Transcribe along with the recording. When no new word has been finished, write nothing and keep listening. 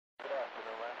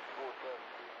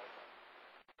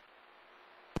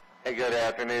Hey, good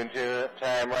afternoon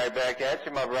time right back at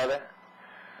you, my brother.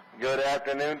 Good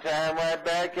afternoon time right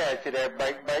back at you there.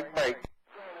 Bike.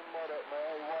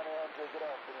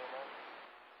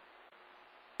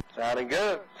 Sounding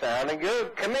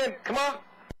good. Come in. Come on.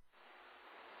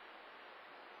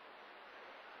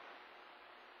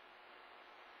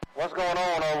 What's going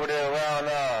on over there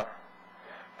around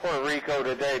Puerto Rico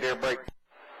today, there, Break?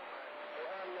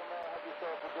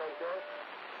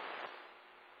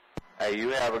 Hey, you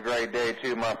have a great day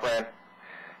too, my friend.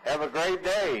 Have a great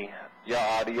day, your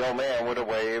audio man with a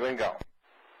wave and go.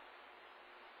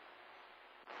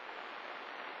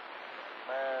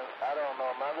 Man, I don't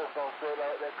know, man. I'm just going to say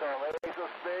like they come. Ace of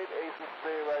spade,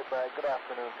 right back. Good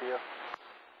afternoon to you.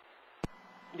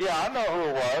 Yeah, I know who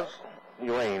it was.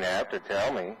 You ain't have to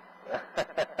tell me.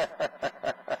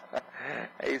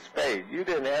 Hey, Spade, you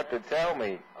didn't have to tell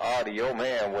me. Audio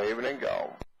man waving and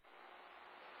go.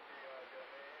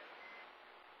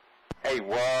 Hey,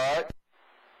 what? Yeah,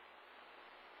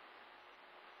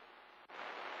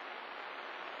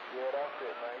 that's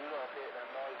it, man. You gonna take that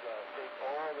noise out. Take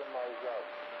all the noise out.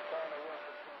 Trying to run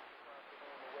the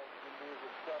West Indies.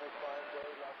 It's sunny, fine day,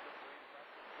 lots of breeze,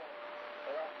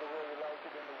 and that's the way we like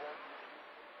it in the West Indies.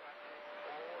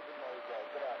 All the noise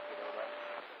out. Good afternoon, man.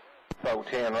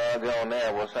 410 runs on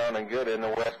there. We're sounding good in the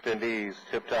West Indies.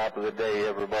 Tip top of the day,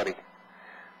 everybody.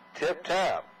 Tip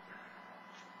top.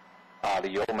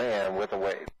 Audio man with a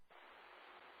wave.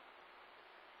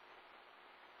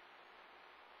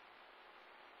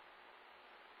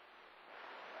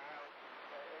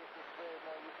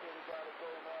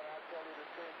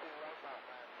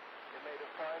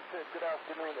 Good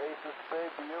afternoon, Ace of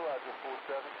Spade. Be you, Roger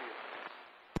 417.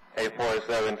 Hey,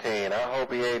 417. I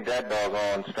hope he ain't that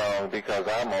doggone strong because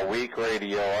I'm a weak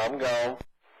radio. I'm gone.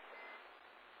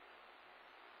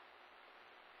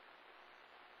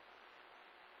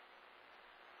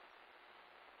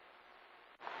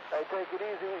 Hey, take it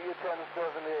easy with your 10 and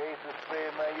 7 there, Ace of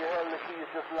Spade, man. You held the keys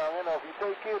just long enough. You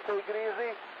take it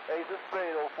easy. Ace of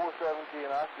Spade,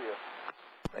 417. I see you.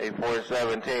 Hey,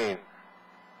 417.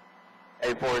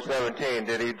 Hey, 417,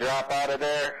 did he drop out of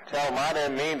there? Tell him I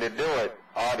didn't mean to do it.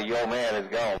 Audio man is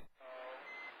gone.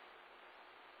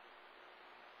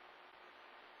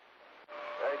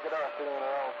 Hey, good afternoon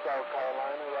around South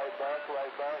Carolina, right back.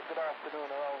 Good afternoon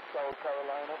around South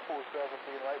Carolina,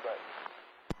 417, right back.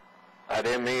 I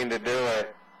didn't mean to do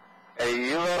it. Hey,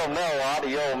 you let him know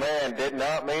Audio man did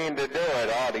not mean to do it.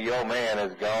 Audio man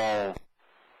is gone.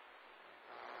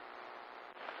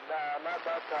 Nah, not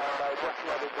that time. I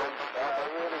definitely didn't. I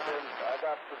really didn't. I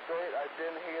got to say it. I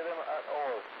didn't hear them at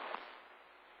all.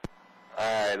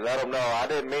 All right, let him know I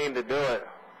didn't mean to do it.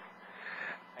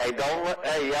 Hey,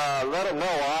 let him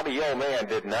know Audio man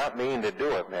did not mean to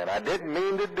do it, man. I didn't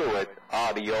mean to do it.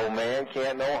 Audio man,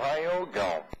 Canton, Ohio,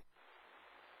 gone.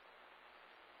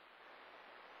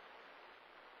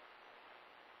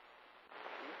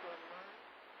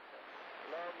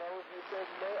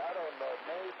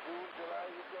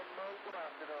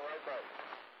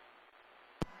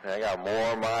 I got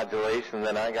more modulation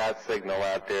than I got signal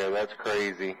out there. That's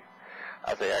crazy.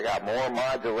 I say I got more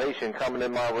modulation coming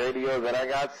in my radio than I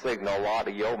got signal.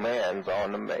 Audio man's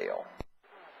on the mail.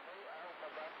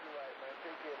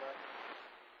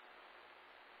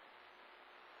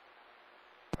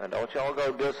 And don't y'all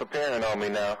go disappearing on me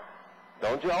now.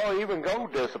 Don't y'all even go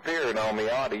disappearing on me.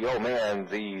 Audio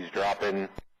man's eavesdropping.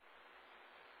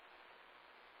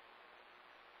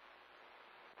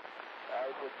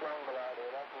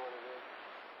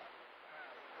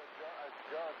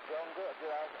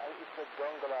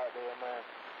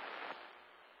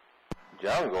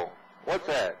 Jungle? What's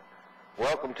that?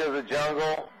 Welcome to the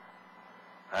jungle?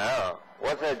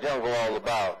 What's that jungle all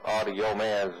about? Audio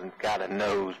man's got a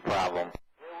nose problem.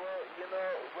 Yeah, well, you know,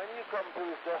 when you come to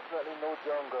it's definitely no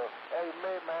jungle. Hey,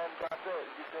 May, man, that's it.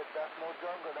 You said that's no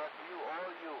jungle. That's you, all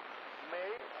you.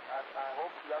 May, I hope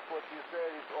that's what you said.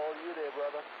 It's all you there,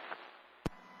 brother.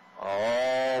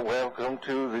 Oh, welcome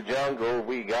to the jungle.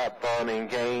 We got fun and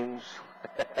games.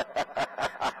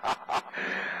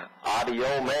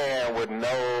 Audio man with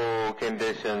no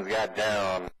conditions got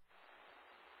down.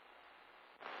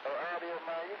 Audio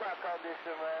man, you got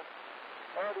condition, man.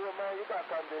 Audio man, you got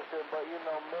condition, but you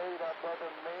know, May, that brother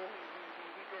May,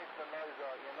 he takes the noise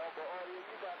out, you know. But audio,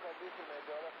 you got condition there,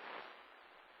 brother.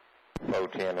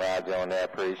 410 Roger on that,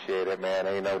 appreciate it, man.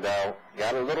 Ain't no doubt.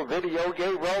 Got a little video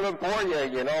gate rolling for you.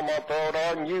 You know, I'm gonna throw it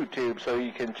on YouTube so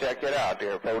you can check it out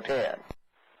there, 410.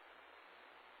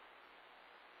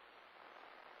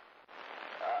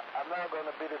 I'm not going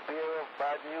to be the bearer of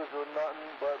bad news or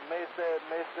nothing, but May said,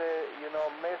 you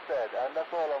know, May said, and that's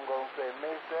all I'm going to say.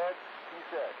 May said, he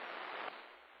said.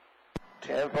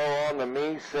 Tempo on the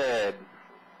me said,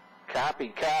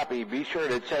 copy. Be sure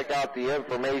to check out the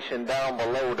information down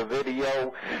below the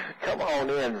video. Come on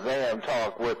in, Zam,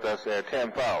 talk with us there,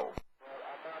 Tempo. Well,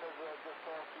 I might as well just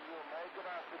talk to you, man. Good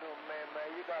afternoon, man.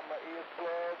 You got my ears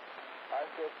plugged. I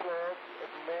said plug.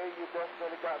 Man, you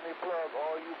definitely got me plugged.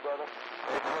 All you, brother.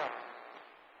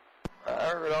 I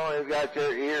heard always got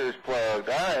your ears plugged.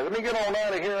 All right, let me get on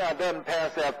out of here. I done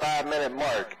past that 5-minute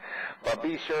mark. But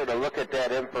be sure to look at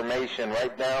that information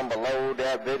right down below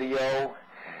that video.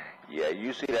 Yeah,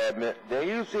 you see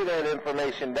that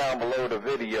information down below the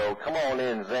video. Come on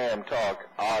in, Zam Talk.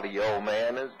 Audio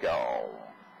Man is gone.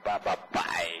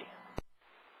 Bye.